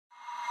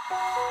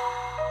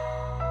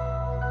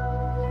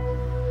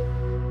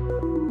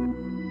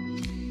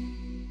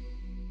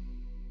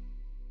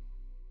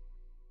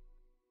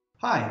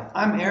Hi,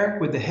 I'm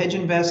Eric with the Hedge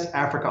Invest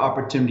Africa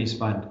Opportunities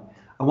Fund.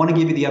 I want to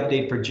give you the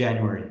update for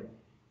January.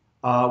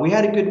 We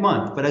had a good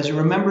month, but as you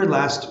remember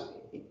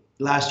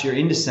last year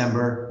in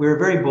December, we were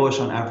very bullish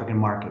on African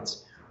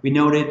markets. We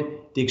noted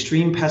the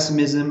extreme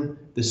pessimism,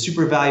 the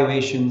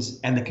supervaluations,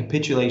 and the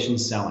capitulation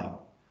selling.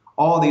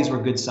 All of these were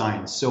good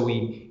signs. So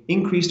we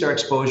increased our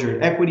exposure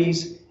to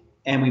equities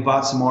and we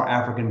bought some more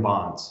African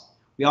bonds.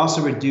 We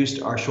also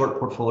reduced our short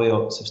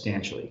portfolio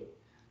substantially.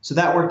 So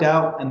that worked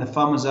out and the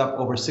fund was up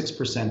over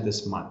 6%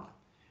 this month.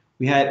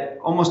 We had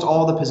almost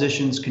all the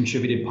positions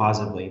contributed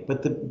positively,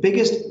 but the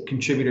biggest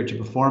contributor to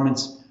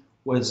performance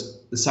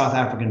was the South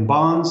African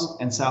bonds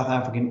and South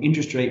African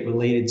interest rate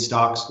related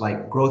stocks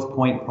like Growth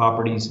Point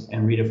Properties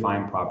and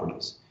Redefine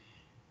Properties.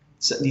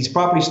 So these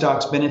property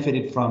stocks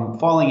benefited from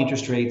falling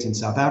interest rates in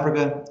South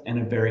Africa and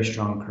a very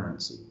strong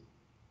currency.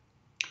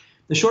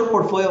 The short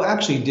portfolio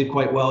actually did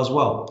quite well as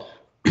well.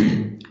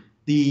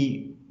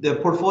 The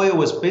portfolio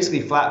was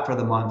basically flat for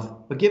the month,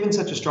 but given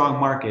such a strong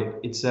market,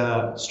 it's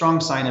a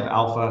strong sign of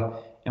alpha,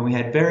 and we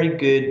had very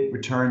good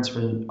returns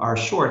for our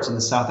shorts in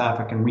the South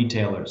African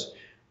retailers,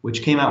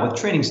 which came out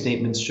with trading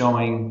statements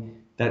showing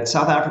that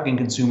South African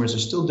consumers are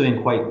still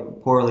doing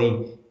quite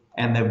poorly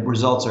and the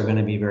results are going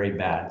to be very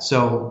bad.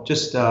 So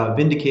just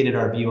vindicated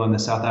our view on the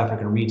South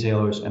African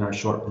retailers and our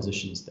short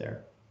positions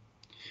there.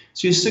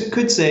 So you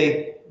could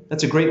say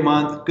that's a great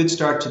month, good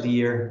start to the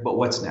year, but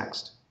what's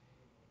next?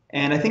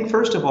 And I think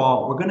first of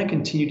all, we're going to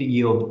continue to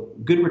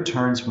yield good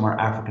returns from our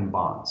African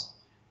bonds.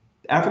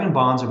 African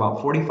bonds are about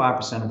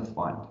 45% of the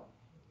fund,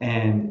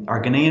 and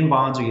our Ghanaian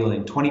bonds are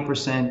yielding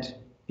 20%,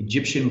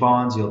 Egyptian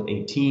bonds yield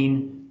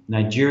 18%,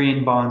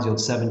 Nigerian bonds yield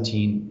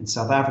 17%, and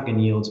South African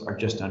yields are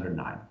just under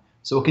 9%.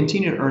 So we'll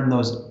continue to earn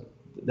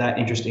that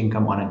interest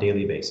income on a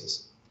daily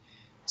basis.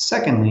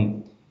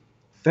 Secondly,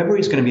 February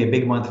is going to be a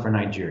big month for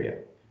Nigeria.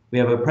 We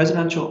have a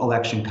presidential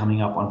election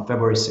coming up on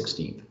February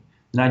 16th.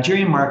 The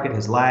Nigerian market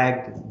has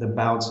lagged the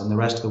bounce in the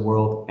rest of the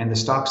world, and the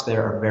stocks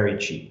there are very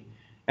cheap.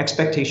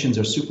 Expectations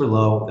are super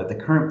low that the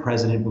current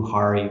president,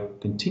 Buhari, will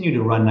continue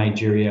to run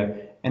Nigeria,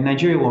 and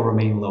Nigeria will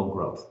remain low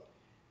growth.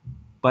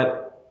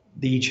 But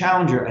the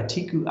challenger,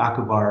 Atiku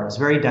Abubakar, is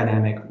very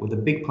dynamic with a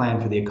big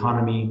plan for the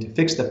economy to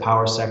fix the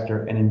power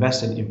sector and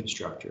invest in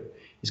infrastructure.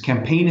 His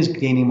campaign is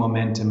gaining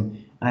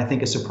momentum, and I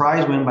think a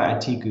surprise win by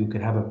Atiku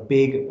could have a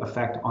big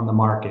effect on the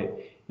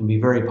market and be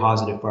very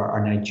positive for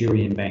our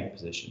Nigerian bank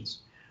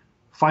positions.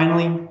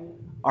 Finally,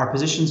 our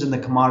positions in the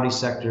commodity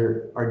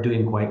sector are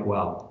doing quite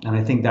well, and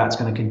I think that's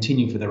going to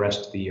continue for the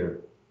rest of the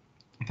year.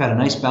 We've had a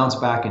nice bounce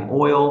back in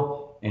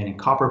oil and in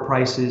copper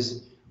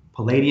prices.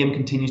 Palladium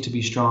continues to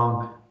be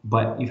strong,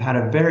 but you've had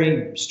a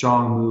very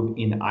strong move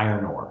in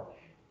iron ore.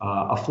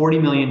 A 40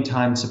 million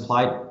ton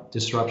supply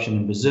disruption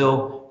in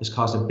Brazil has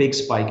caused a big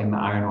spike in the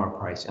iron ore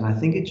price, and I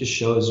think it just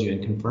shows you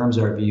and confirms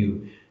our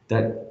view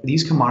that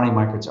these commodity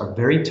markets are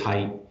very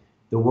tight,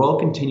 the world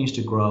continues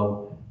to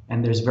grow,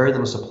 and there's very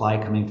little supply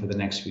coming for the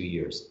next few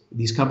years.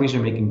 These companies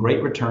are making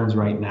great returns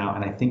right now,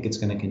 and I think it's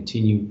going to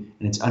continue,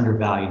 and it's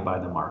undervalued by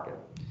the market.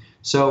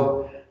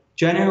 So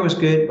January was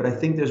good, but I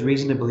think there's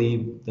reason to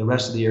believe the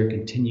rest of the year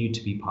continue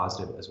to be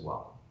positive as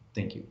well.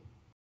 Thank you.